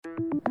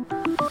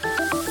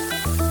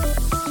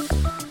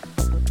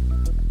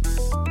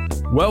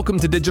Welcome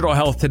to Digital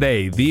Health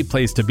Today, the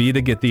place to be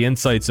to get the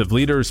insights of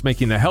leaders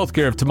making the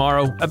healthcare of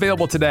tomorrow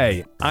available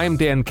today. I'm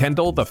Dan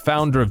Kendall, the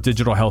founder of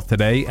Digital Health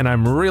Today, and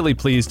I'm really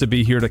pleased to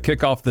be here to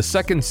kick off the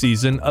second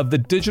season of the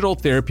Digital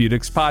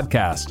Therapeutics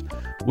podcast.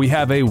 We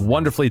have a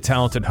wonderfully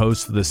talented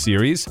host for this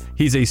series.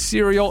 He's a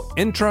serial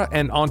intra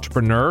and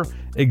entrepreneur,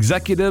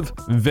 executive,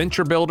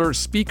 venture builder,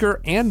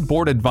 speaker, and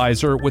board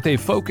advisor with a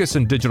focus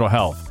in digital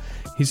health.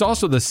 He's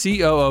also the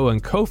COO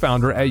and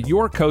co-founder at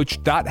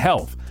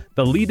YourCoach.health,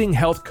 the leading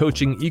health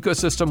coaching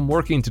ecosystem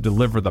working to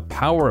deliver the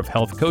power of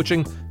health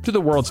coaching to the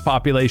world's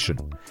population.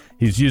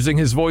 He's using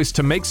his voice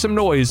to make some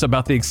noise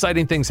about the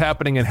exciting things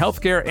happening in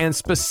healthcare and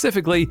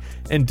specifically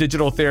in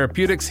digital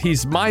therapeutics.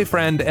 He's my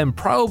friend and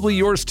probably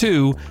yours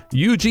too,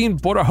 Eugene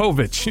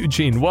Borukhovich.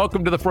 Eugene,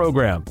 welcome to the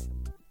program.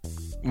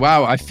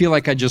 Wow, I feel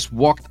like I just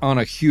walked on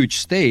a huge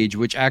stage,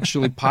 which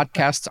actually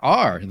podcasts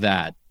are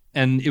that.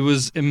 And it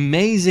was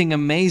amazing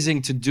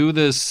to do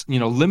this,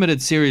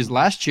 limited series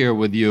last year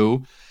with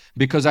you,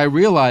 because I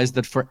realized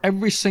that for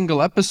every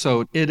single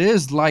episode, it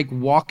is like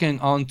walking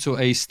onto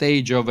a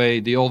stage of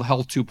the old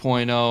Health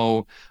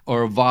 2.0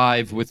 or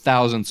Vive with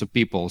thousands of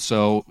people.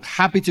 So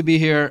happy to be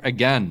here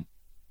again.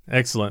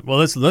 Excellent. Well,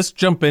 let's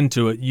jump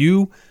into it.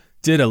 You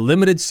did a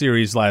limited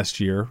series last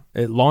year.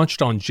 It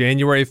launched on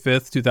January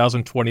 5th,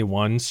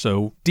 2021.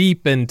 So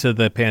deep into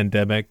the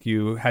pandemic,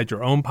 you had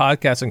your own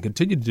podcast and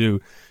continue to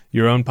do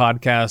your own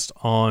podcast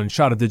on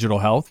Shot of Digital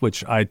Health,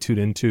 which I tune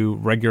into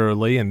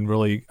regularly and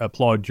really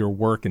applaud your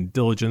work and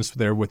diligence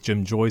there with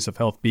Jim Joyce of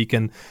Health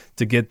Beacon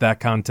to get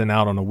that content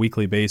out on a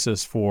weekly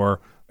basis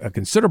for a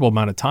considerable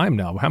amount of time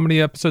now. How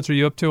many episodes are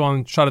you up to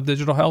on Shot of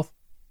Digital Health?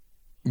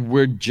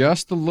 We're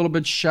just a little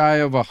bit shy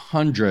of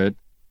 100.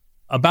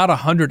 About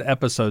 100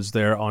 episodes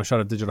there on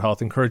Shot of Digital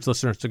Health. Encourage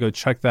listeners to go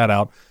check that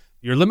out.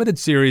 Your limited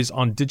series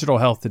on digital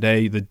health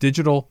today, the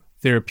Digital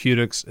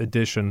Therapeutics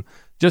edition,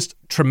 just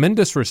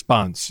tremendous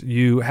response.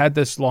 You had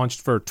this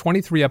launched for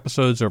 23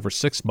 episodes over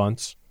 6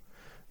 months.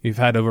 You've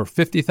had over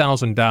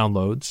 50,000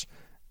 downloads.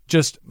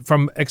 Just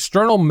from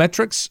external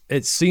metrics,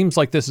 it seems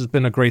like this has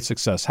been a great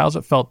success. How's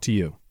it felt to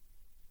you?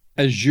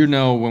 As you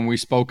know, when we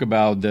spoke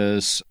about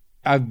this,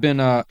 I've been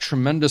a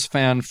tremendous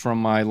fan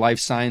from my life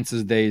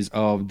sciences days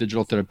of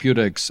digital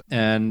therapeutics.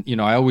 And,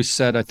 I always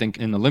said, I think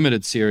in the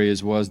limited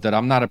series was that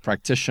I'm not a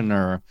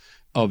practitioner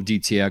of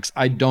DTX.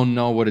 I don't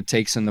know what it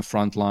takes in the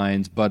front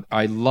lines, but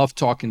I love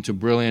talking to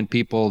brilliant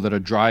people that are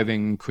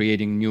driving,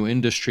 creating new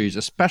industries,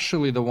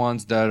 especially the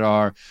ones that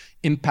are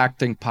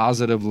impacting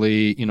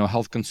positively,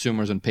 health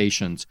consumers and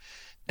patients.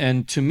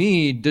 And to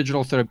me,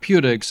 digital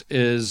therapeutics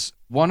is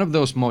one of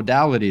those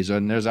modalities,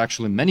 and there's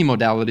actually many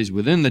modalities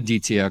within the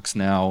DTX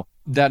now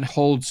that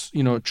holds,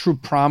 true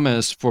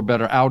promise for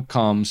better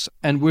outcomes.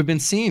 And we've been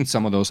seeing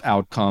some of those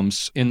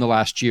outcomes in the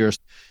last years.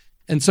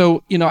 And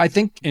so, I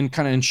think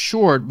in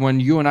short, when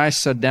you and I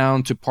sat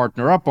down to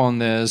partner up on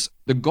this,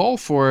 the goal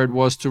for it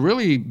was to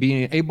really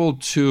be able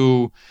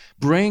to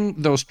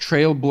bring those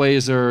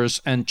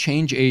trailblazers and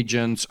change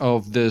agents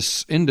of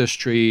this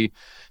industry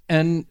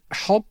and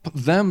help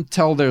them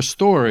tell their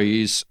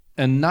stories,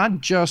 and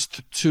not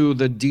just to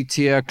the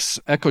DTX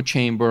echo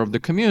chamber of the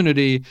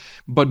community,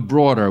 but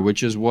broader,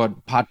 which is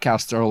what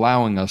podcasts are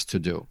allowing us to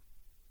do.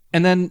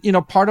 And then,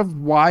 part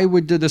of why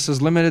we did this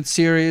as limited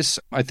series,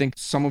 I think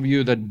some of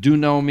you that do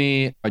know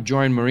me, I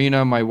joined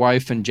Marina, my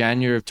wife, in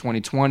January of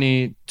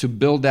 2020 to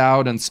build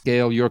out and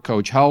scale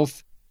YourCoach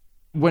Health.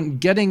 When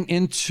getting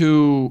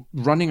into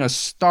running a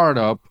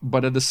startup,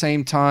 but at the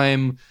same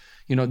time,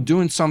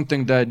 doing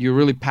something that you're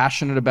really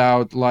passionate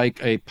about,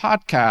 like a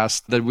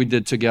podcast that we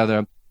did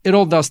together, it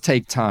all does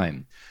take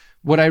time.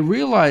 What I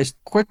realized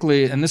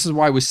quickly, and this is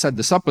why we set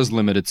this up as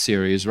limited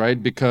series,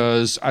 right?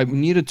 Because I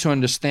needed to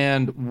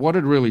understand what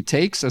it really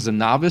takes as a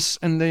novice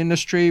in the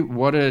industry,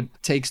 what it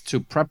takes to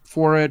prep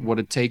for it, what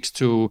it takes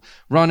to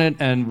run it.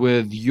 And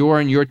with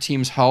your and your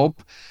team's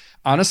help,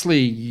 honestly,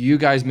 you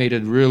guys made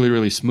it really,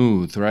 really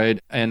smooth, right?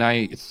 And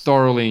I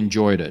thoroughly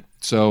enjoyed it.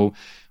 So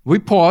we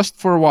paused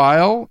for a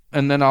while,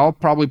 and then I'll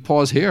probably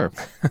pause here.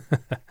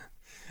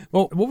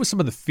 Well, what was some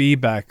of the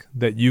feedback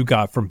that you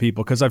got from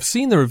people? Because I've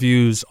seen the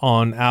reviews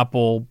on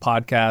Apple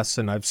Podcasts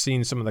and I've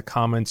seen some of the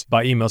comments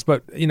by emails,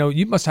 but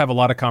you must have a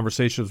lot of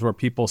conversations where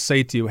people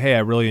say to you, hey, I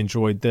really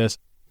enjoyed this.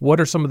 What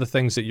are some of the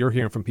things that you're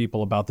hearing from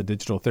people about the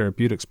Digital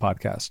Therapeutics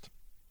podcast?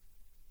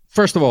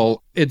 First of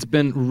all, it's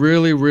been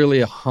really, really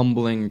a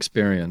humbling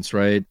experience,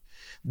 right?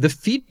 The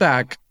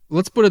feedback,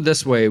 let's put it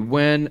this way.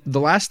 When the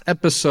last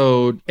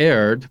episode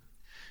aired,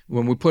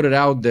 when we put it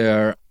out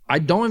there, I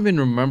don't even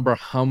remember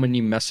how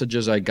many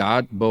messages I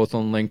got, both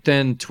on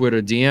LinkedIn,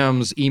 Twitter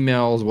DMs,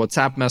 emails,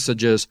 WhatsApp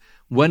messages.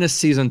 When is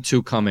season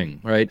 2 coming,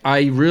 right?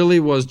 I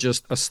really was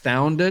just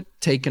astounded,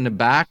 taken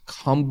aback,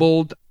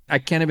 humbled. I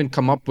can't even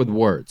come up with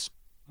words.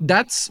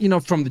 That's,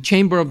 from the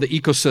chamber of the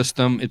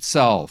ecosystem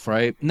itself,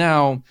 right?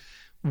 Now,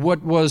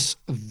 what was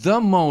the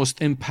most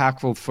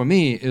impactful for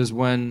me is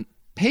when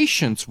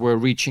patients were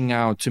reaching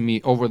out to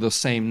me over the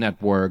same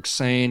network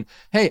saying,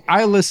 hey,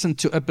 I listened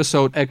to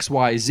episode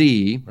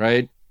XYZ,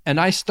 right? And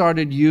I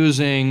started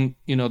using,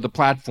 the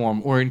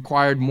platform or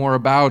inquired more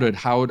about it,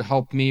 how it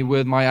helped me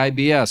with my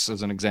IBS,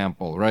 as an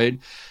example, right?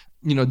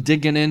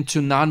 Digging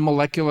into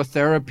non-molecular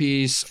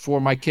therapies for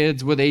my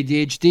kids with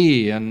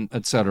ADHD and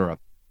et cetera.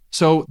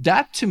 So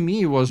that to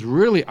me was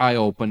really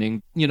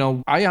eye-opening.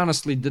 I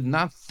honestly did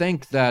not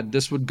think that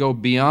this would go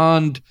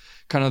beyond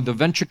kind of the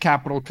venture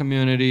capital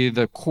community,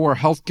 the core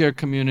healthcare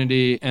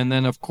community, and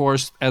then, of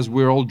course, as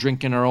we're all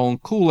drinking our own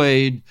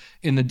Kool-Aid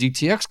in the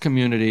DTX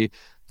community,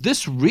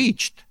 this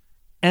reached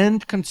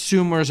end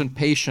consumers and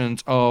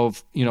patients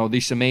of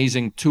these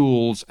amazing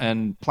tools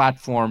and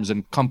platforms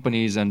and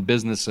companies and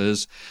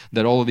businesses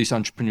that all of these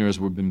entrepreneurs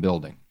have been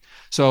building.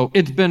 So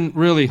it's been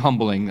really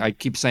humbling. I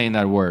keep saying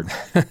that word.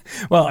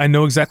 Well, I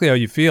know exactly how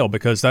you feel,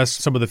 because that's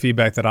some of the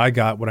feedback that I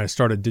got when I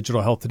started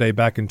Digital Health Today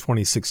back in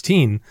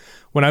 2016,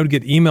 when I would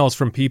get emails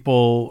from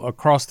people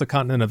across the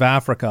continent of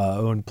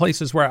Africa and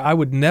places where I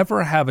would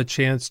never have a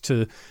chance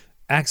to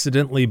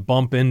accidentally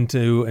bump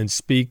into and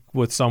speak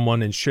with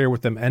someone and share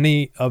with them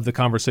any of the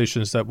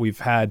conversations that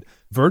we've had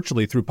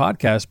virtually through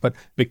podcasts. But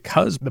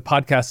because the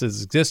podcast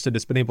has existed,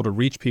 it's been able to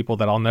reach people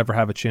that I'll never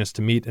have a chance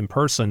to meet in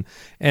person.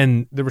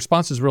 And the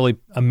response is really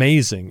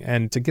amazing.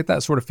 And to get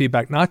that sort of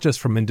feedback, not just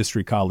from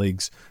industry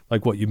colleagues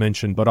like what you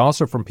mentioned, but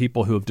also from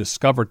people who have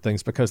discovered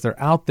things because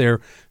they're out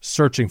there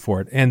searching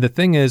for it. And the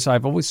thing is,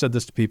 I've always said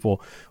this to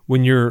people,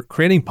 when you're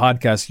creating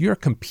podcasts, you're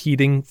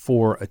competing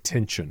for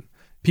attention.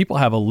 People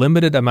have a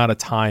limited amount of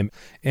time.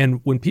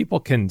 And when people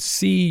can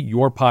see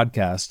your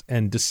podcast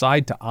and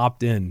decide to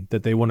opt in,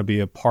 that they want to be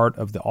a part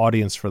of the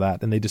audience for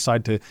that, and they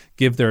decide to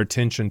give their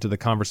attention to the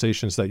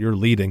conversations that you're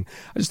leading,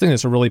 I just think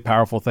it's a really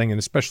powerful thing. And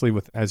especially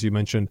with, as you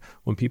mentioned,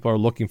 when people are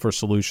looking for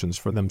solutions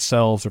for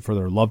themselves or for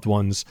their loved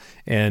ones.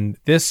 And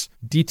this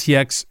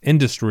DTX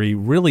industry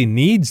really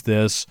needs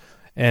this.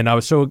 And I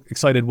was so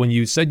excited when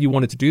you said you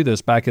wanted to do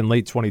this back in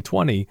late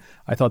 2020.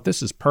 I thought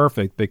this is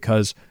perfect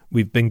because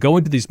we've been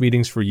going to these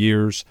meetings for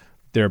years.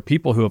 There are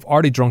people who have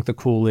already drunk the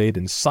Kool-Aid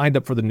and signed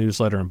up for the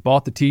newsletter and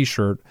bought the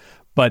t-shirt,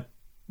 but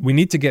we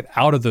need to get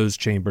out of those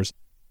chambers.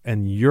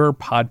 And your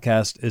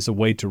podcast is a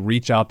way to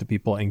reach out to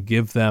people and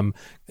give them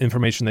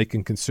information they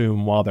can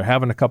consume while they're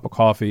having a cup of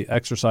coffee,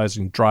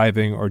 exercising,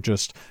 driving, or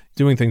just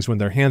doing things when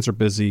their hands are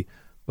busy,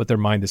 but their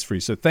mind is free.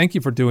 So thank you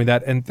for doing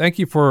that. And thank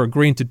you for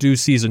agreeing to do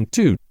season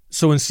 2.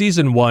 So in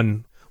season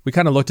 1, we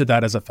kind of looked at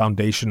that as a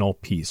foundational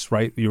piece,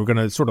 right? You were going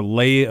to sort of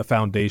lay a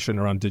foundation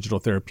around digital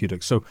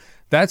therapeutics. So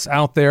that's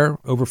out there,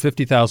 over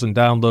 50,000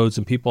 downloads,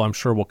 and people I'm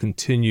sure will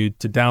continue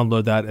to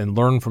download that and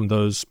learn from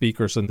those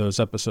speakers and those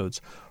episodes.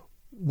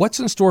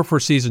 What's in store for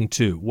season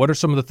 2? What are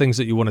some of the things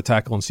that you want to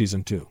tackle in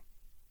season 2?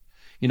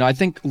 I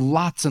think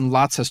lots and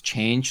lots has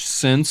changed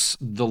since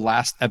the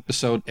last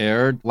episode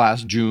aired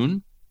last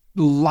June.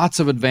 Lots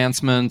of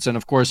advancements. And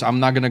of course, I'm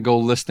not going to go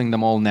listing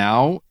them all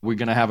now. We're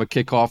going to have a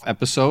kickoff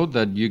episode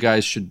that you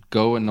guys should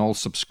go and all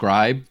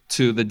subscribe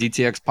to the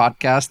DTX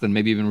podcast and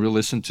maybe even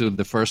re-listen to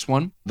the first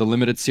one, the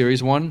limited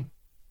series one.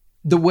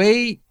 The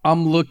way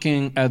I'm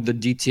looking at the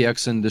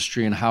DTX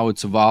industry and how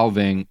it's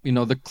evolving,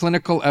 the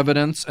clinical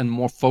evidence and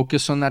more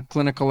focus on that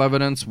clinical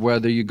evidence,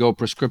 whether you go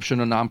prescription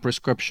or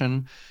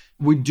non-prescription.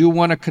 We do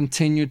want to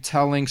continue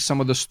telling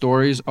some of the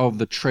stories of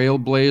the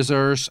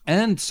trailblazers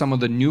and some of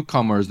the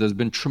newcomers. There's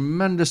been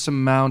tremendous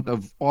amount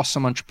of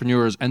awesome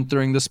entrepreneurs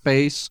entering the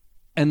space.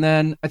 And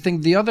then I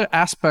think the other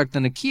aspect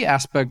and a key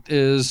aspect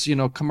is,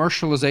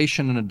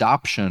 commercialization and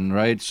adoption,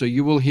 right? So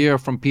you will hear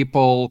from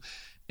people,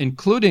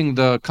 including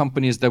the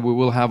companies that we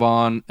will have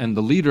on and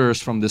the leaders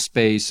from this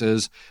space,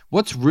 is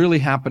what's really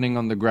happening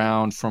on the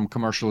ground from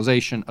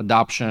commercialization,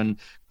 adoption,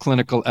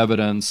 clinical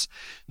evidence.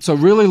 So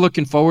really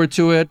looking forward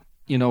to it.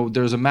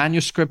 There's a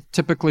manuscript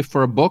typically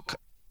for a book.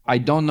 I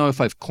don't know if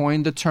I've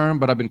coined the term,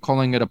 but I've been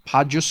calling it a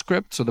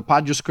podscript. So the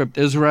podscript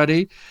is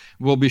ready.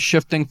 We'll be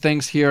shifting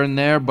things here and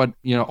there, but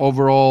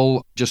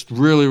overall, just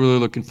really, really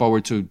looking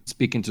forward to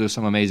speaking to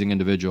some amazing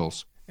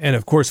individuals. And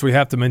of course, we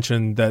have to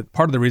mention that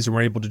part of the reason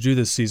we're able to do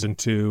this season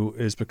 2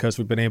 is because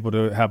we've been able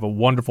to have a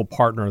wonderful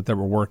partner that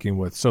we're working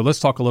with. So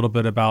let's talk a little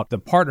bit about the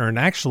partner. And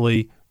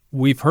actually,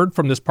 we've heard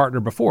from this partner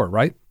before,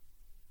 right?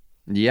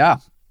 Yeah.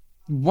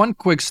 One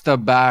quick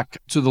step back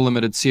to the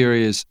limited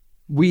series.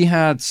 We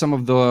had some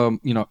of the,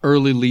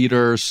 early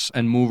leaders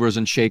and movers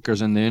and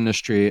shakers in the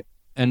industry.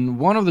 And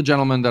one of the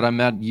gentlemen that I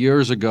met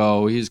years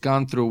ago, he's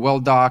gone through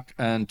WellDoc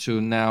and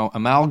to now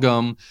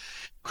Amalgam,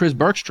 Chris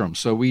Bergstrom.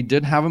 So we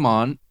did have him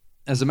on.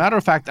 As a matter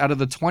of fact, out of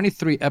the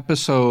 23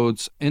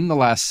 episodes in the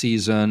last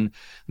season,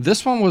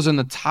 this one was in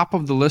the top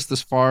of the list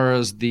as far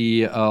as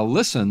the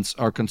listens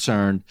are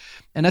concerned.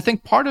 And I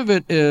think part of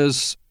it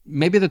is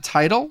maybe the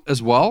title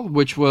as well,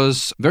 which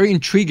was very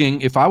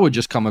intriguing if I would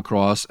just come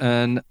across.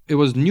 And it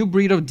was New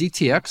Breed of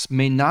DTX,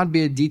 may not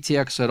be a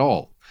DTX at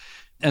all.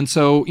 And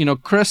so,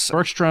 Chris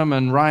Bergstrom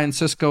and Ryan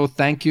Cisco,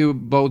 thank you,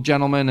 both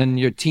gentlemen and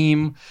your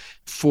team,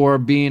 for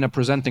being a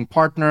presenting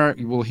partner.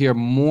 You will hear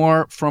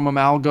more from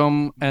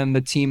Amalgam and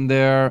the team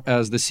there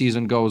as the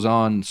season goes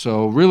on.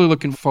 So really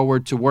looking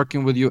forward to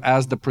working with you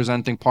as the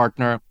presenting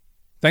partner.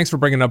 Thanks for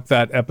bringing up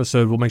that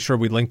episode. We'll make sure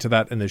we link to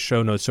that in the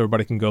show notes so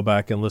everybody can go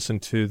back and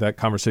listen to that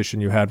conversation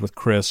you had with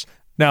Chris.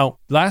 Now,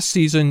 last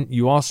season,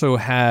 you also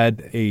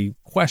had a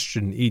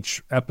question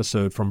each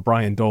episode from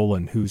Brian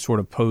Dolan, who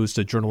sort of posed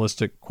a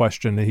journalistic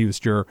question, and he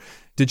was your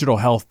digital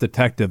health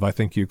detective, I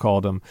think you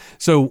called him.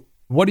 So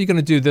what are you going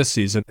to do this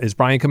season? Is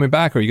Brian coming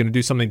back? Or are you going to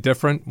do something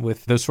different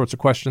with those sorts of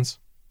questions?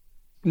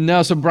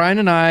 No, so Brian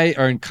and I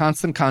are in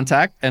constant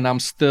contact, and I'm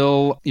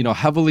still,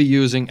 heavily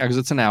using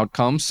Exits and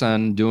Outcomes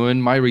and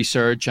doing my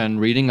research and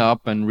reading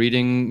up and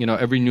reading,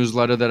 every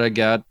newsletter that I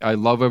get. I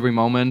love every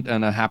moment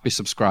and a happy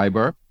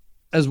subscriber.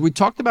 As we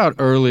talked about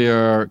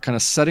earlier, kind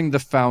of setting the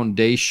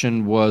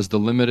foundation was the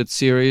limited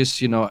series.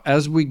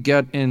 As we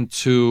get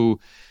into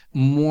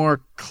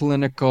more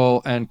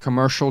clinical and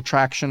commercial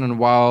traction, and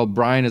while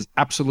Brian is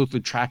absolutely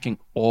tracking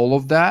all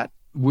of that,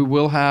 we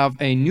will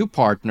have a new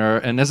partner.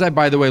 And as I,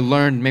 by the way,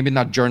 learned maybe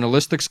not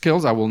journalistic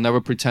skills, I will never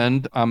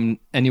pretend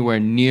I'm anywhere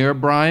near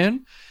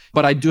Brian,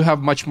 but I do have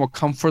much more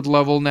comfort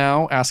level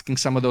now asking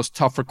some of those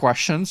tougher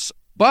questions.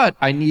 But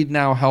I need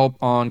now help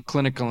on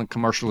clinical and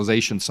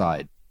commercialization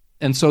side.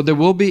 And so there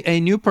will be a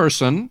new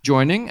person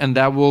joining, and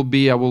that will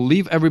be, I will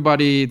leave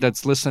everybody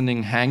that's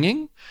listening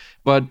hanging,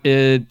 but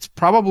it's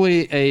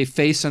probably a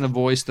face and a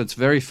voice that's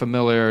very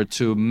familiar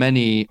to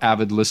many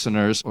avid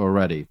listeners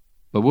already.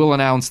 But we'll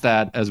announce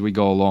that as we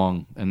go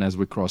along and as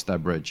we cross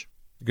that bridge.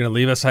 You're going to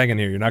leave us hanging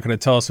here. You're not going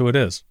to tell us who it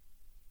is.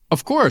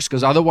 Of course,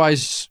 because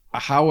otherwise,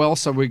 how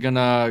else are we going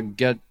to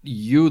get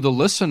you, the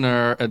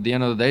listener, at the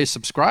end of the day,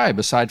 subscribe,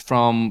 aside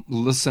from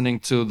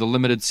listening to the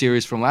limited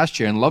series from last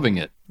year and loving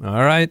it?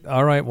 All right.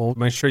 Well,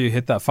 make sure you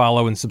hit that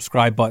follow and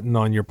subscribe button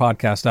on your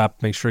podcast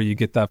app. Make sure you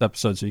get that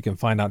episode so you can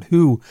find out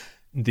who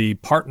the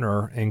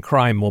partner in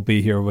crime will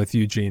be here with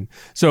Eugene.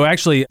 So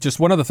actually, just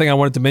one other thing I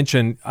wanted to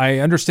mention. I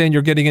understand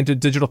you're getting into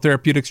digital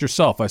therapeutics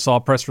yourself. I saw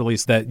a press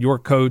release that your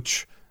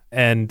coach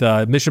and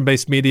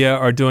Mission-Based Media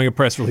are doing a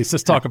press release.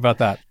 Let's talk about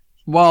that.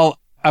 Well,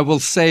 I will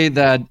say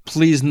that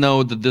please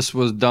know that this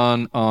was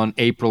done on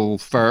April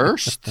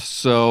 1st.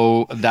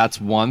 So that's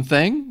one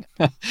thing.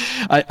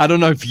 I don't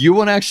know if you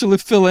want to actually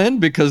fill in,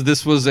 because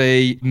this was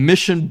a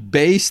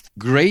mission-based,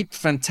 great,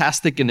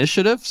 fantastic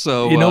initiative.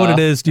 So you know what it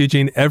is,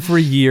 Eugene?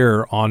 Every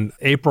year on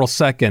April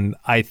 2nd,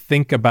 I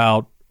think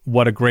about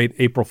what a great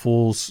April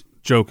Fool's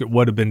joke it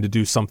would have been to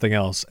do something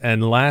else.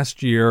 And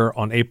last year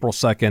on April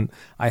 2nd,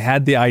 I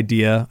had the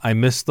idea. I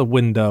missed the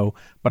window,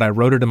 but I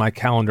wrote it in my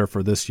calendar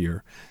for this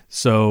year.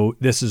 So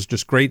this is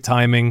just great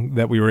timing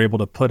that we were able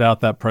to put out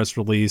that press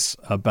release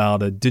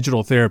about a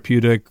digital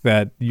therapeutic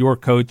that Your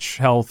Coach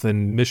Health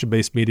and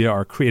Mission-Based Media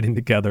are creating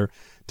together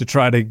to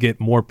try to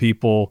get more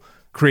people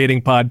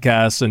creating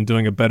podcasts and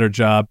doing a better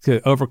job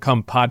to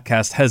overcome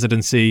podcast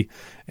hesitancy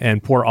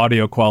and poor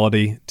audio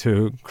quality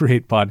to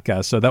create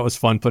podcasts. So that was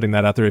fun putting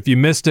that out there. If you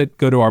missed it,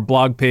 go to our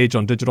blog page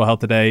on Digital Health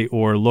Today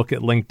or look at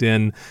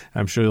LinkedIn.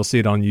 I'm sure you'll see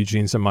it on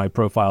Eugene's and my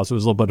profiles. It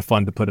was a little bit of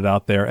fun to put it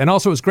out there. And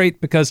also it was great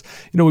because,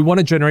 we want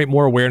to generate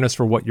more awareness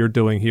for what you're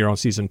doing here on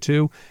season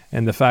 2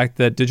 and the fact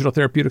that digital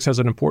therapeutics has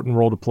an important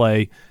role to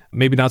play,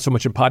 maybe not so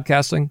much in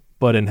podcasting,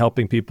 but in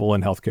helping people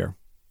in healthcare.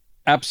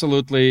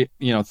 Absolutely.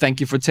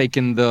 Thank you for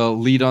taking the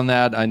lead on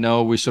that. I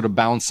know we sort of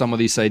bounced some of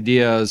these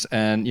ideas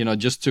and,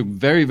 just to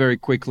very, very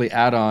quickly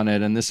add on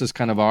it. And this is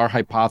kind of our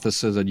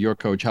hypothesis at Your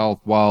Coach Health.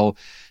 While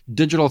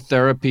digital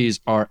therapies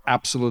are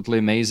absolutely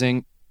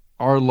amazing,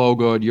 our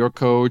logo at Your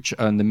Coach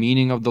and the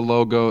meaning of the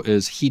logo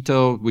is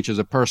Hito, which is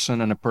a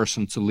person and a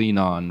person to lean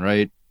on,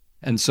 right?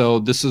 And so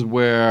this is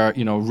where,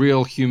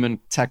 real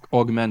human tech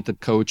augmented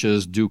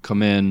coaches do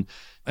come in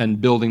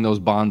and building those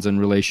bonds and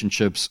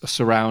relationships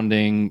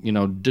surrounding,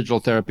 digital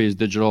therapies,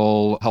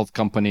 digital health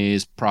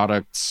companies,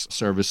 products,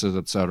 services,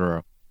 et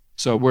cetera.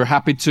 So we're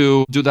happy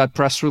to do that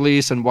press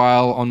release. And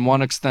while on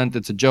one extent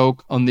it's a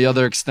joke, on the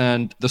other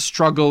extent, the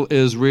struggle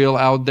is real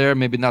out there,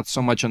 maybe not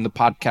so much on the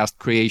podcast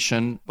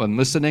creation and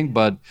listening,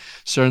 but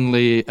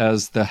certainly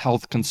as the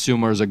health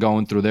consumers are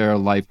going through their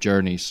life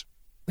journeys.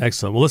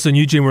 Excellent. Well, listen,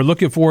 Eugene, we're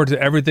looking forward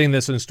to everything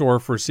that's in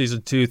store for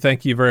season 2.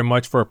 Thank you very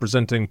much for our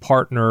presenting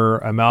partner,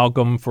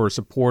 Amalgam, for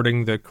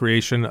supporting the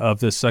creation of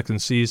this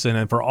second season,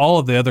 and for all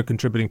of the other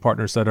contributing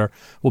partners that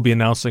we'll be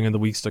announcing in the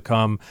weeks to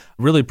come.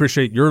 Really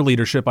appreciate your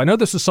leadership. I know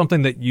this is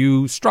something that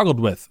you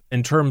struggled with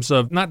in terms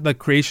of not the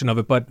creation of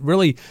it, but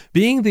really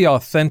being the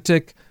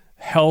authentic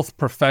health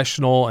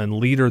professional and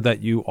leader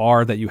that you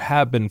are, that you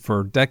have been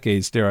for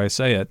decades, dare I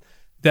say it,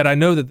 that I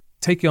know that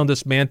taking on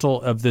this mantle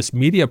of this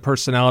media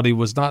personality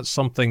was not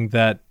something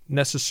that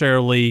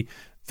necessarily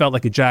felt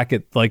like a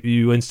jacket like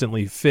you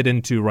instantly fit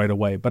into right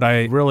away. But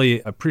I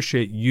really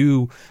appreciate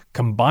you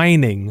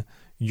combining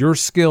your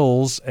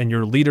skills and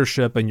your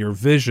leadership and your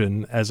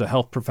vision as a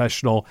health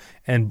professional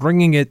and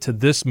bringing it to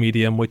this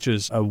medium, which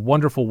is a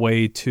wonderful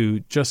way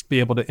to just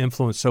be able to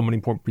influence so many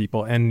important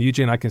people. And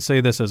Eugene, I can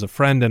say this as a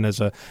friend and as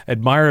an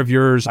admirer of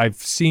yours. I've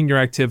seen your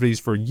activities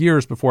for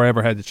years before I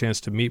ever had the chance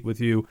to meet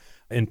with you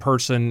in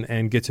person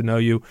and get to know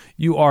you.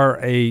 You are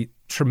a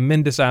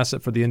tremendous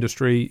asset for the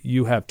industry.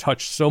 You have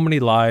touched so many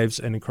lives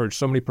and encouraged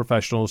so many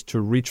professionals to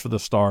reach for the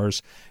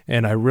stars.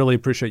 And I really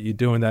appreciate you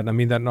doing that. And I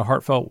mean that in a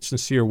heartfelt,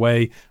 sincere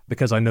way,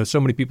 because I know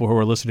so many people who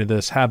are listening to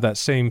this have that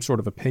same sort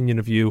of opinion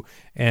of you.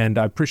 And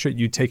I appreciate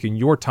you taking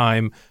your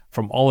time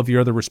from all of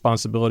your other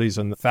responsibilities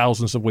and the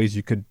thousands of ways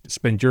you could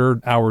spend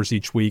your hours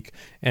each week,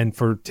 and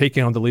for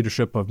taking on the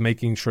leadership of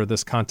making sure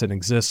this content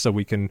exists so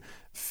we can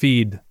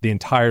feed the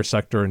entire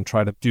sector and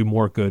try to do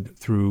more good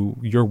through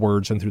your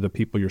words and through the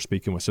people you're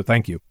speaking with. So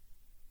thank you.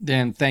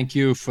 Dan, thank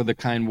you for the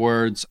kind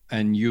words.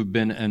 And you've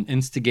been an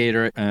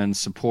instigator and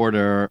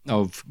supporter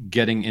of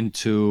getting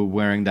into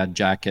wearing that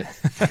jacket.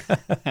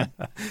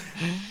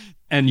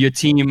 And your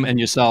team and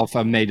yourself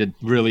have made it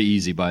really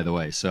easy, by the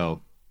way. So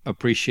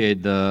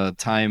appreciate the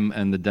time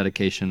and the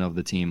dedication of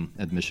the team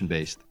at Mission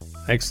Based.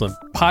 Excellent.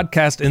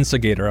 Podcast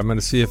Instigator. I'm going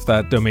to see if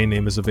that domain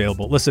name is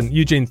available. Listen,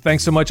 Eugene,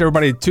 thanks so much,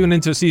 everybody. Tune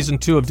into season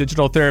 2 of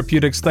Digital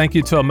Therapeutics. Thank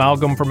you to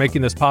Amalgam for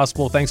making this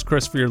possible. Thanks,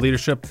 Chris, for your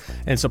leadership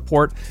and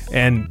support.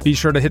 And be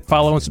sure to hit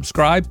follow and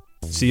subscribe.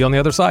 See you on the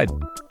other side.